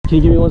Can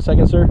you give me 1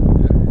 second, sir?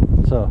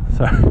 Yeah. So,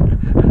 sorry.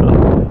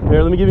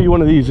 Here, let me give you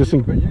one of these. Just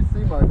in... But you see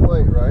my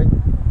plate, right?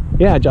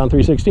 Yeah, John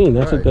 3:16.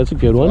 That's right. that's a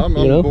good one.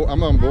 So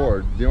I'm on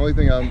board. The only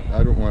thing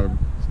I don't want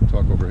to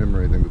talk over him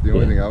or anything, but the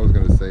only thing I was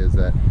going to say is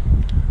that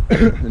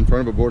in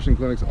front of abortion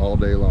clinics all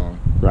day long.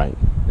 Right.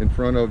 In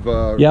front of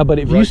but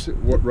if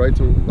right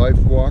to life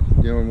walk,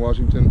 in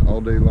Washington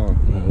all day long.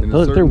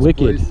 They're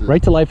wicked. Places,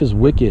 Right to life is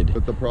wicked.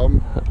 But the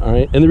problem. All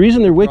right, and the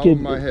reason they're wicked.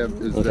 The problem I have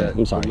is that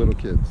the little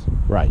kids.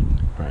 Right.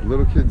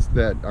 Little kids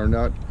that are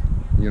not,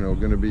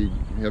 going to be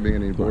having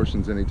any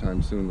abortions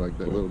anytime soon, like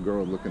that little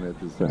girl looking at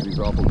these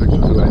awful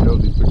pictures. I know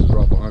these pictures are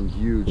awful. I'm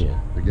huge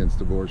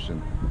against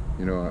abortion.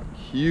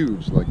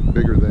 Huge, like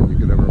bigger than you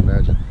could ever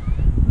imagine.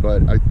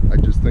 But I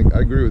just think I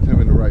agree with him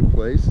in the right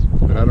place,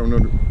 and I don't know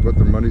what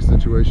their money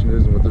situation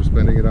is and what they're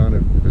spending it on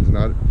if it's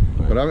not.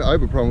 But I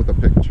have a problem with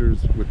the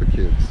pictures with the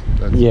kids.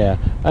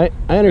 I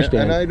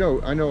understand. And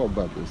I know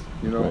about this.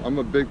 I'm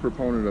a big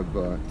proponent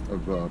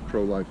of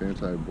pro-life,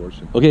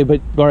 anti-abortion. Okay, but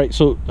all right.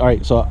 So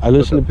I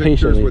listened to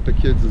patiently. With the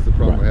kids is the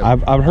problem.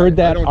 I've heard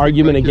that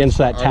argument against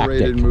that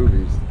tactic. R-rated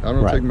movies. I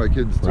don't take my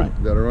kids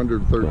that are under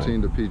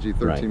 13 to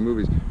PG-13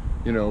 movies.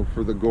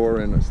 For the gore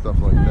and stuff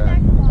like that.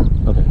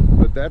 Okay.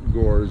 But that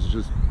gore is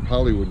just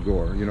Hollywood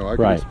gore. I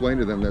can explain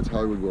to them that's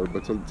Hollywood gore,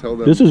 but to tell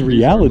them this is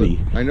reality.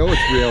 I know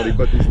it's reality,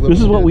 but these little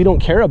this is what kids, we don't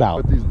care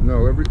about. But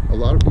a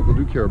lot of people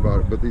do care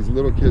about it. But these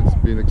little kids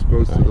being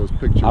exposed to those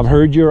pictures. I've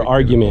heard your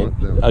argument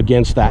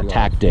against that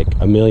tactic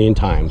a million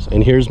times,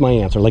 and here's my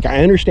answer. Like,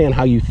 I understand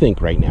how you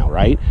think right now,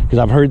 right? Because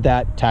I've heard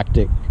that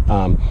tactic.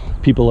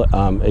 People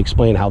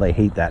explain how they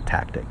hate that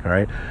tactic. All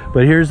right,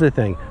 but here's the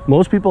thing: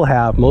 most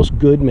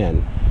good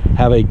men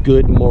have a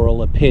good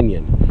moral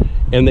opinion,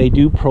 and they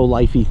do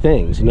pro-lifey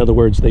things. In other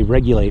words, they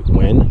regulate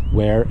when,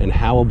 where, and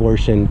how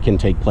abortion can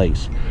take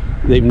place.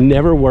 They've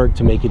never worked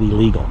to make it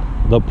illegal.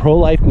 The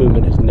pro-life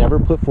movement has never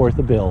put forth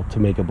a bill to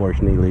make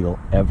abortion illegal,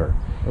 ever.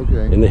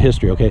 Okay. In the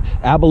history, okay?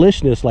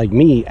 Abolitionists like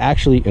me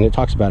actually, and it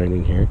talks about it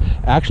in here,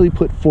 actually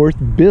put forth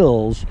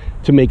bills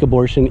to make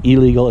abortion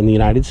illegal in the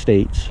United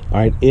States, all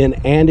right, and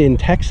in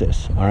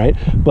Texas, all right?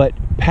 But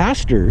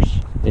pastors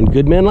and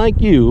good men like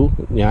you,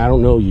 I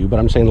don't know you, but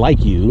I'm saying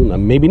like you,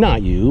 maybe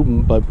not you,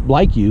 but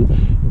like you,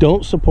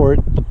 don't support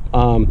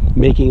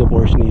making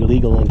abortion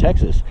illegal in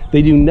Texas.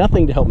 They do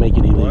nothing to help make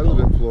it illegal. Well, I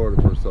live in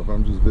Florida, first off.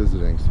 I'm just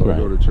visiting, so I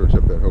go to church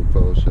up at Hope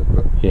Fellowship.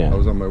 But I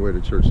was on my way to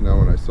church now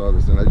when I saw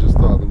this, and I just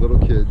saw the little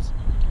kids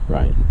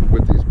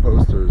with these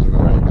posters, and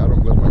I'm like, I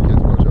don't let my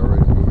kids watch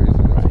R-rated movies,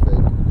 and it's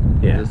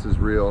fake. Yeah. This is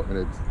real, and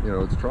it's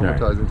it's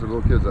traumatizing to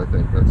little kids, I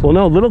think. Well,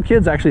 no, little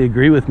kids actually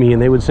agree with me,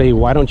 and they would say,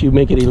 why don't you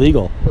make it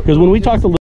illegal? Because when we talk to